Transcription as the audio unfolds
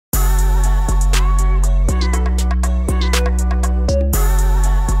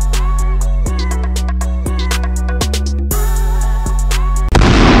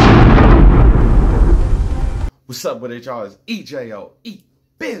What's up with it, y'all? It's EJO, Eat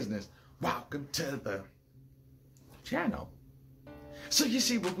Business. Welcome to the channel. So you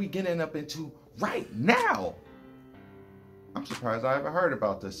see what we getting up into right now. I'm surprised I haven't heard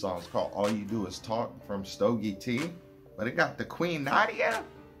about this song. It's called All You Do Is Talk from STOGIE, but it got the Queen Nadia.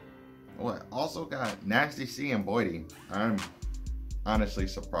 Well, it also got Nasty C and Boity. I'm honestly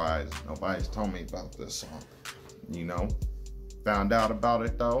surprised nobody's told me about this song. You know, found out about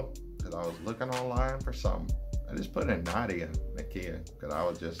it though, because I was looking online for something. I just put in Nadia Nakai, because I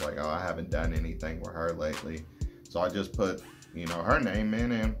was just like, oh, I haven't done anything with her lately. So I just put, you know, her name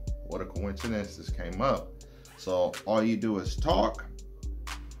in, and what a coincidence, this came up. So All You Do Is Talk.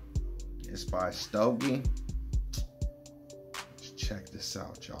 It's by STOGIE. Let's check this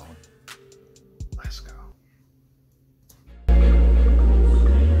out, y'all. Let's go.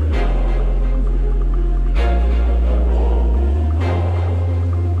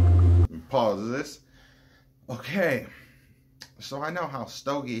 Pause this. Okay, so I know how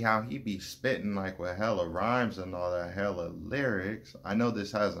STOGIE, how he be spitting like with hella rhymes and all that hella lyrics. I know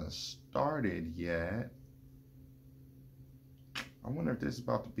this hasn't started yet. I wonder if this is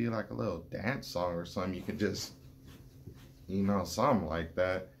about to be like a little dance song or something. You could just, you know, something like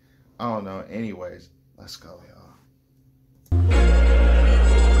that. I don't know. Anyways, let's go, y'all.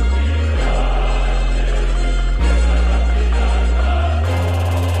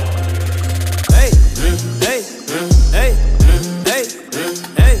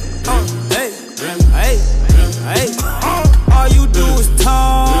 All you do is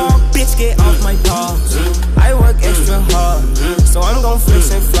talk, bitch, get off my balls. I work extra hard, so I'm gon'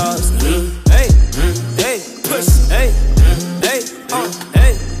 flex and floss. Hey, hey, push, hey, hey,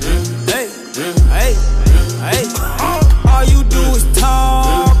 hey, hey, hey, hey. All you do is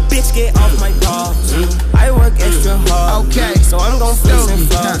talk, bitch, get off my balls. I work extra hard, okay, so I'm gon' flex and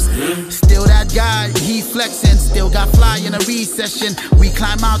floss. Still that guy, he flexing, still got fly in a recession. We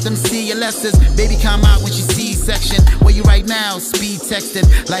climb out them CLS's, baby come out when she C-section. Where you right now? Speed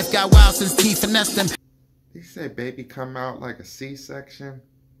texting. Life got wild since T finessed him. He said baby come out like a C-section.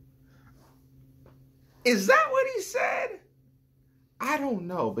 Is that what he said? I don't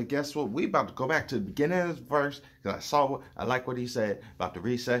know, but guess what? We about to go back to the beginning of this verse, because I like what he said about the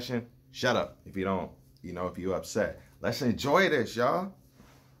recession. Shut up if you don't, you know, if you upset. Let's enjoy this, y'all.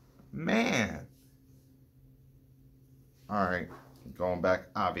 Man. All right, going back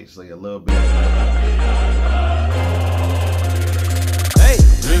obviously a little bit. Hey,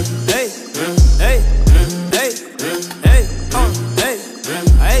 hey, hey, hey, hey, hey,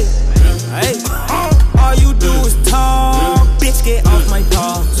 hey, hey. All you do is talk, bitch, get off my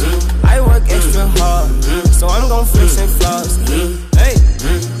balls. I work extra hard, so I'm gon' flex and floss. Hey,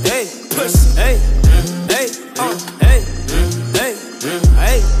 hey, push, hey, hey, hey, hey,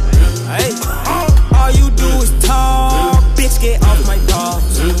 hey, hey. All you do is talk, bitch, get off my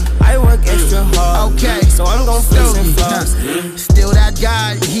balls. I work extra hard, okay, so I'm gon' flex and floss. Still that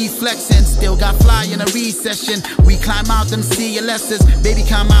guy, he flexing, still got fly in a recession. We climb out them CLS's, baby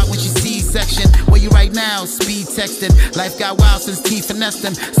come out when she C-section. Where you right now? Speed texting. Life got wild since T finessed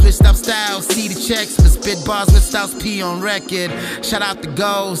him. Switched up styles, see the checks, but spit bars with styles P on record. Shout out the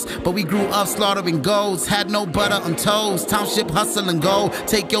goals, but we grew up slaughtering goats. Had no butter on toast. Township hustle and go.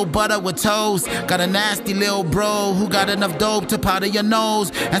 Take your butter with toast. Got a nasty little bro who got enough dope to powder your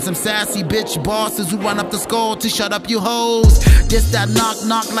nose, and some sassy bitch bosses who run up the skull to shut up you hoes. This that knock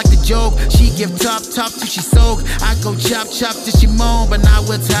knock like a joke. She give top till she soak. I go chop chop till she moan, but now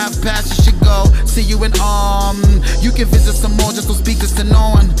it's half past, you should go. See you in you can visit some more, just don't speak this to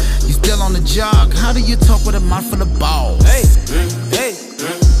no one. You still on the jog, how do you talk with a mouth full of balls? Hey, hey,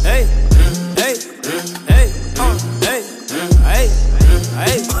 hey, hey, hey, hey, hey,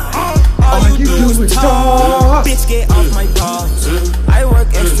 hey. All you do is talk, bitch, get off my balls. I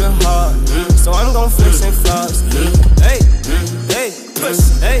work extra hard, so I'm gon' flex and floss. Hey, hey, push,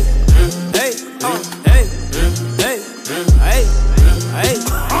 hey, hey, hey, hey, hey, hey.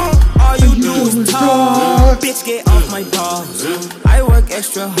 All you do is talk, bitch, get off my balls. I work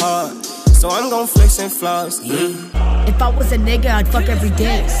extra hard, so I'm gon' flex and floss. If I was a nigga, I'd fuck every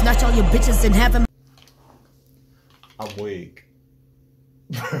day. Snatch all your bitches and have them. I'm weak.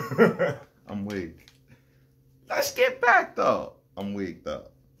 I'm weak. Let's get back though. I'm weak though.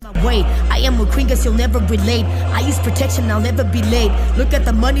 My way, I am a queen, guess you'll never relate. I use protection, I'll never be late. Look at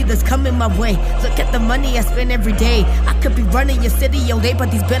the money that's coming my way. Look at the money I spend every day. I could be running your city all day, but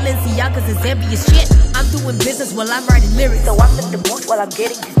these Balenciagas is heavy as shit. I'm doing business while I'm writing lyrics. So I'm in the booth while I'm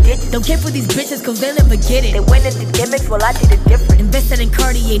getting these digits. Don't care for these bitches cause they'll never get it. They went into gimmicks while I did it different. Invested in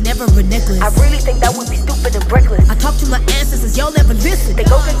Cartier, never a necklace. I really think that would be stupid and reckless. I talk to my ancestors, y'all never listen. They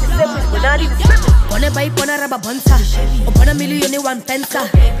go get your siblings, we're not even slipping. Pone bay, pone rababanza. O pone million in one pensa.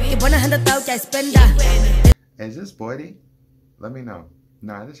 Y pone 100,000 que spenda. Is this Boity? Let me know.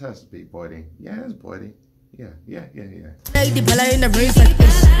 Nah, this has to be Boity. Yeah, it's Boity. Yeah. Lady, but I in the race like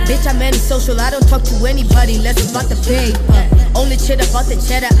this. Bitch, I'm antisocial, I don't talk to anybody unless it's about the paper. Only shit about the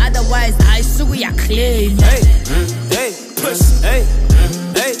cheddar, otherwise I sue ya claim. Hey, push, hey,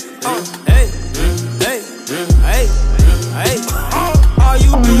 all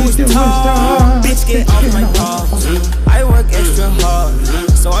you do is talk, bitch, get off my balls. I work extra hard,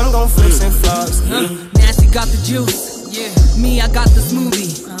 so I'm gon' flex and floss. Nasty got the juice, yeah. Me, I got the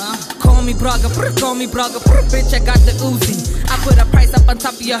smoothie. Call me Braga, bitch, I got the Uzi. I put a price up on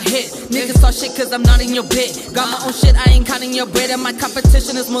top of your hit. Niggas saw shit cause I'm not in your bit. Got my own shit, I ain't counting your bread. And my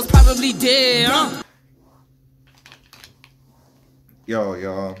competition is most probably dead. Yo,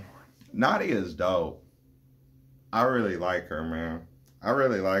 y'all. Nadia is dope. I really like her, man. I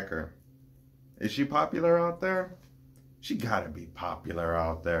really like her. Is she popular out there? She gotta be popular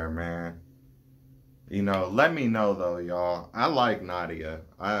out there, man. You know, let me know though, y'all. I like Nadia.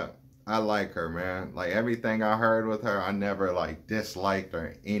 I like her, man. Like everything I heard with her, I never like disliked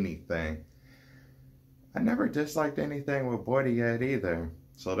or anything. I never disliked anything with Boity yet either.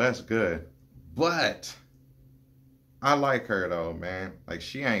 So that's good. But I like her though, man. Like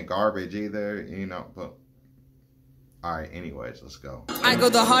she ain't garbage either, you know, but alright, anyways, let's go. I go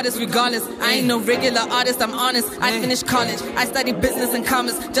the hardest regardless. I ain't no regular artist, I'm honest. I finished college, I studied business and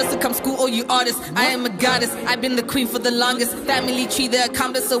commerce just to come school all you artists. I am a goddess, I've been the queen for the longest. Family tree, they're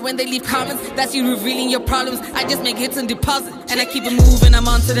accomplished, so when they leave comments, that's you revealing your problems. I just make hits and deposit, and I keep it moving, I'm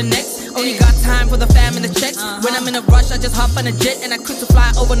on to the next. Only got time for the fam and the checks. When I'm in a rush, I just hop on a jet, and I quit to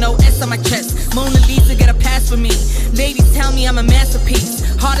fly over, no S on my chest. Mona Lisa get a pass for me. Ladies tell me I'm a masterpiece.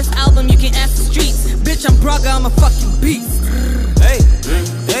 Hardest album you can ask the streets. Bitch, I'm Braga, I'm a fucking beast. Hey,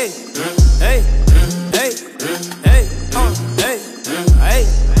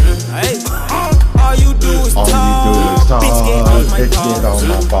 all you do is talk, bitch, get off my balls.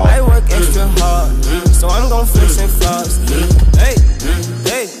 I work extra hard, so I'm gon' flex and floss. Hey,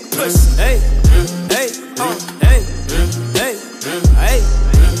 push,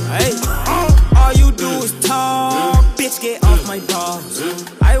 all you do is talk, bitch, get off my balls.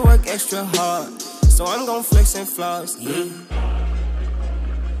 I work extra hard, so I'm gon' flex and floss.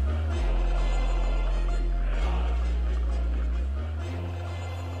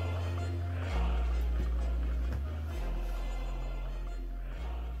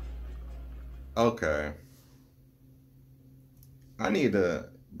 Okay. I need to,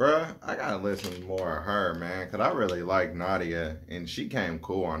 bruh, I gotta listen more of her, man, because I really like Nadia, and she came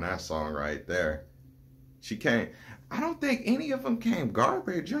cool on that song right there. She came, I don't think any of them came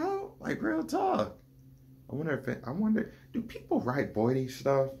garbage, yo. Like, real talk. I wonder, do people write Boity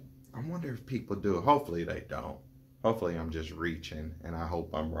stuff? I wonder if people do. Hopefully they don't. Hopefully I'm just reaching, and I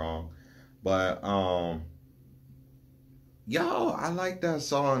hope I'm wrong. But, yo, I like that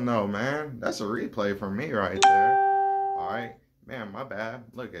song though, man. That's a replay for me right there. All right. Man, my bad.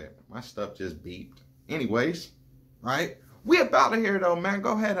 Look at it. My stuff just beeped. Anyways, right? We up out of here though, man.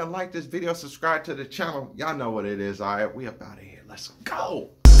 Go ahead and like this video. Subscribe to the channel. Y'all know what it is, all right? We up out of here. Let's go.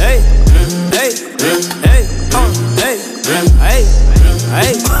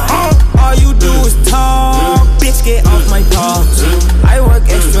 All you